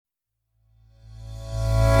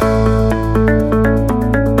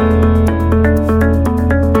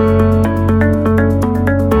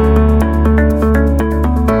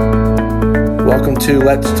to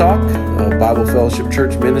Let's Talk, a Bible Fellowship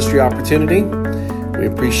Church ministry opportunity. We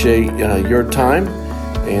appreciate your time.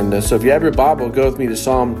 And so if you have your Bible, go with me to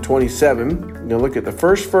Psalm 27. You're going to look at the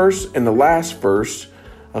first verse and the last verse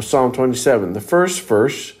of Psalm 27. The first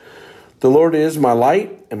verse, the Lord is my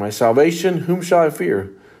light and my salvation, whom shall I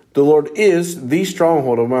fear? The Lord is the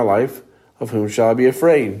stronghold of my life, of whom shall I be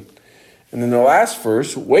afraid? And then the last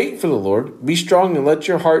verse, wait for the Lord, be strong and let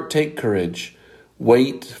your heart take courage.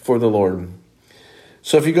 Wait for the Lord.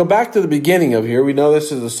 So if you go back to the beginning of here, we know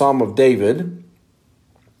this is the Psalm of David.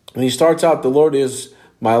 And he starts out, the Lord is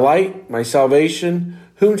my light, my salvation,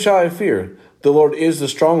 whom shall I fear? The Lord is the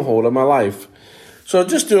stronghold of my life. So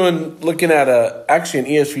just looking at actually an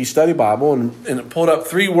ESV study Bible, and it pulled up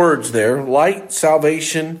three words there, light,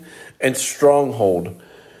 salvation, and stronghold.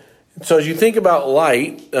 So as you think about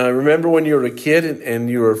light, remember when you were a kid and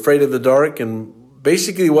you were afraid of the dark, and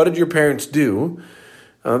basically what did your parents do?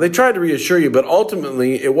 They tried to reassure you, but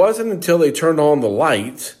ultimately it wasn't until they turned on the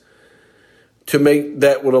light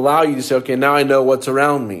that would allow you to say, okay, now I know what's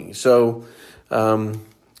around me. So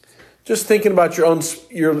just thinking about your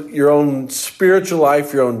own spiritual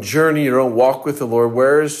life, your own journey, your own walk with the Lord,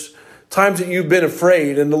 whereas times that you've been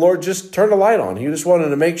afraid and the Lord just turned a light on. He just wanted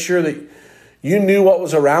to make sure that you knew what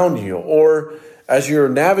was around you. Or as you're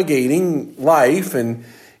navigating life and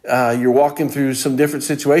you're walking through some different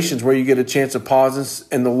situations where you get a chance to pause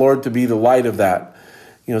and the Lord to be the light of that.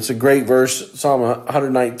 You know, it's a great verse, Psalm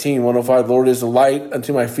 119, 105. The Lord is a light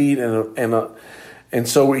unto my feet, and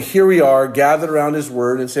so here we are gathered around His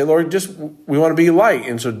Word and say, Lord, we want to be light.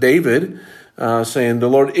 And so David saying, the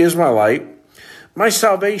Lord is my light, my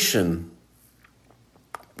salvation.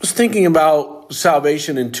 I was thinking about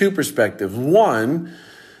salvation in two perspectives. One,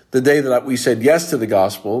 the day that we said yes to the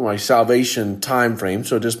gospel, my salvation time frame.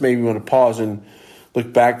 So just maybe you want to pause and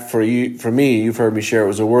look back for me. You've heard me share it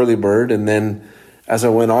was a whirly bird. And then as I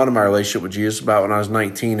went on in my relationship with Jesus, about when I was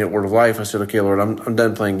 19 at Word of Life, I said, okay, Lord, I'm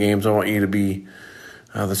done playing games. I want you to be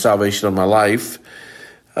the salvation of my life.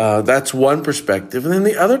 That's one perspective. And then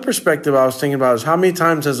the other perspective I was thinking about is how many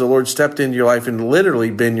times has the Lord stepped into your life and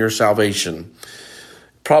literally been your salvation?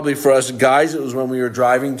 Probably for us guys, it was when we were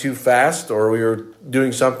driving too fast or we were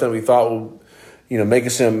doing something we thought would, make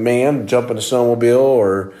us a man, jump in a snowmobile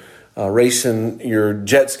or racing your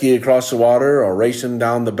jet ski across the water or racing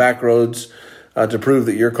down the back roads to prove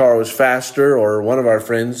that your car was faster. Or one of our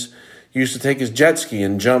friends used to take his jet ski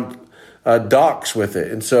and jump docks with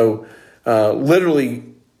it. And so literally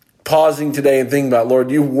pausing today and thinking about,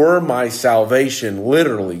 Lord, you were my salvation.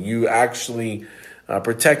 Literally, you actually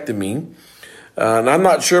protected me. And I'm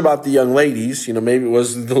not sure about the young ladies. Maybe it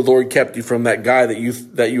was the Lord kept you from that guy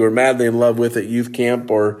that you were madly in love with at youth camp,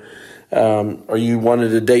 or you wanted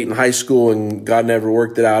to date in high school and God never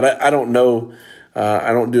worked it out. I don't know.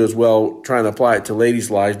 I don't do as well trying to apply it to ladies'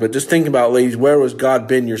 lives, but just think about, ladies, where was God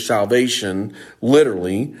been your salvation,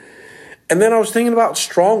 literally? And then I was thinking about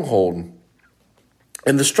stronghold.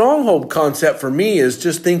 And the stronghold concept for me is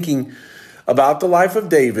just thinking about the life of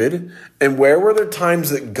David and where were there times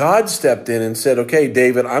that God stepped in and said, okay,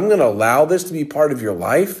 David, I'm going to allow this to be part of your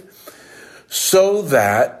life so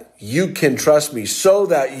that you can trust me, so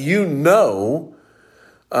that you know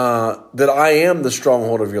that I am the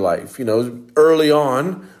stronghold of your life. Early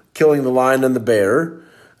on, killing the lion and the bear,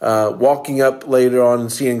 walking up later on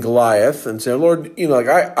and seeing Goliath and saying, Lord,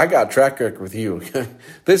 I got a track record with you.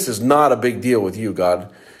 This is not a big deal with you,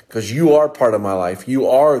 God, because you are part of my life. You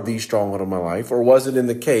are the stronghold of my life. Or was it in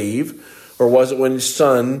the cave? Or was it when his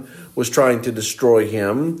son was trying to destroy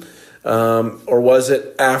him? Or was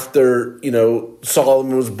it after,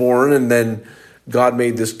 Solomon was born and then God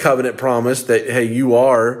made this covenant promise that, hey, you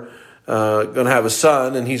are going to have a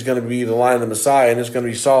son and he's going to be the line of the Messiah and it's going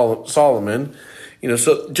to be Solomon.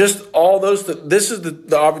 So just all those, this is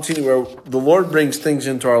the opportunity where the Lord brings things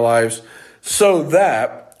into our lives so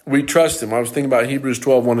that we trust Him. I was thinking about Hebrews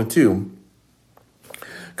 12, 1 and 2.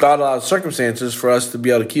 God allows circumstances for us to be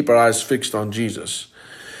able to keep our eyes fixed on Jesus.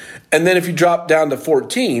 And then if you drop down to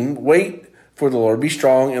 14, wait for the Lord, be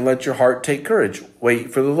strong, and let your heart take courage.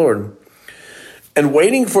 Wait for the Lord. And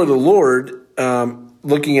waiting for the Lord,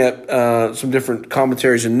 looking at some different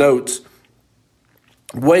commentaries and notes,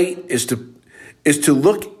 wait is to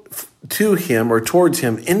look to Him or towards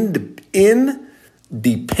Him in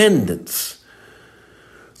dependence.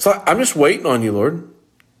 So I'm just waiting on you, Lord.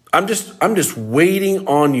 I'm just waiting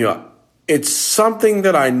on you. It's something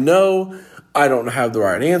that I know I don't have the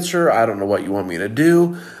right answer. I don't know what you want me to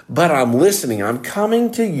do, but I'm listening. I'm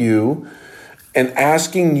coming to you and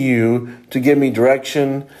asking you to give me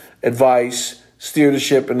direction, advice, steer the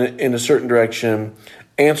ship in a certain direction,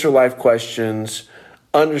 answer life questions,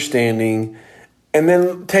 understanding, And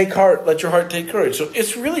then take heart, let your heart take courage. So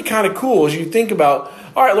it's really kind of cool as you think about,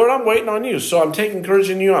 all right, Lord, I'm waiting on you. So I'm taking courage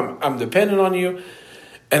in you. I'm dependent on you.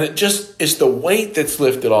 And it's the weight that's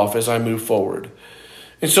lifted off as I move forward.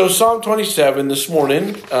 And so Psalm 27 this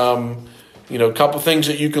morning, a couple things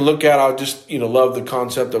that you can look at. I just, love the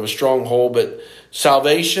concept of a stronghold, but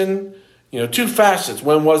salvation, two facets.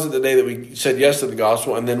 When was it the day that we said yes to the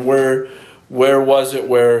gospel? And then where was it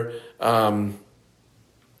where,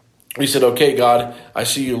 we said, okay, God, I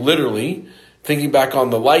see you literally thinking back on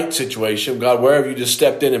the light situation. God, where have you just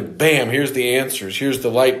stepped in and bam, here's the answers. Here's the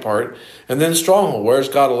light part. And then stronghold. Where has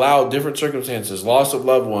God allowed different circumstances, loss of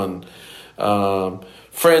loved one,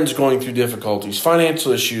 friends going through difficulties,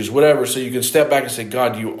 financial issues, whatever. So you can step back and say,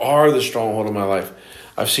 God, you are the stronghold of my life.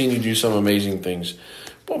 I've seen you do some amazing things.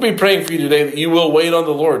 We'll be praying for you today that you will wait on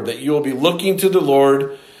the Lord, that you will be looking to the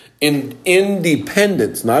Lord in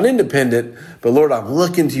independence, not independent, but Lord, I'm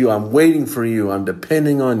looking to you. I'm waiting for you. I'm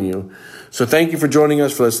depending on you. So thank you for joining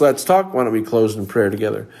us for this Let's Talk. Why don't we close in prayer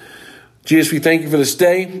together? Jesus, we thank you for this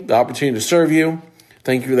day, the opportunity to serve you.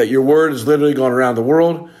 Thank you that your word is literally going around the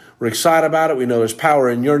world. We're excited about it. We know there's power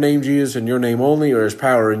in your name, Jesus, in your name only, or there's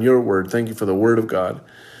power in your word. Thank you for the word of God.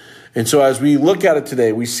 And so as we look at it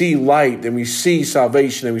today, we see light and we see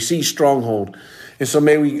salvation and we see stronghold. And so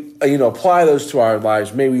may we, apply those to our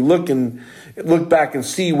lives. May we look back and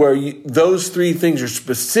see where those three things are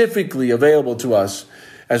specifically available to us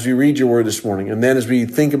as we read your word this morning. And then as we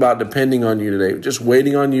think about depending on you today, just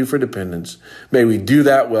waiting on you for dependence. May we do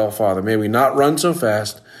that well, Father. May we not run so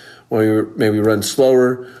fast. May we run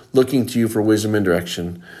slower, looking to you for wisdom and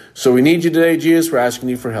direction. So we need you today, Jesus. We're asking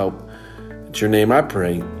you for help. In your name I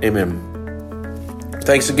pray. Amen.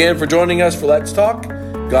 Thanks again for joining us for Let's Talk.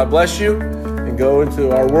 God bless you. And go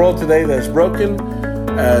into our world today that is broken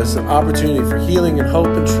as an opportunity for healing and hope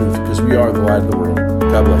and truth, because we are the light of the world.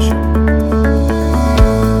 God bless you.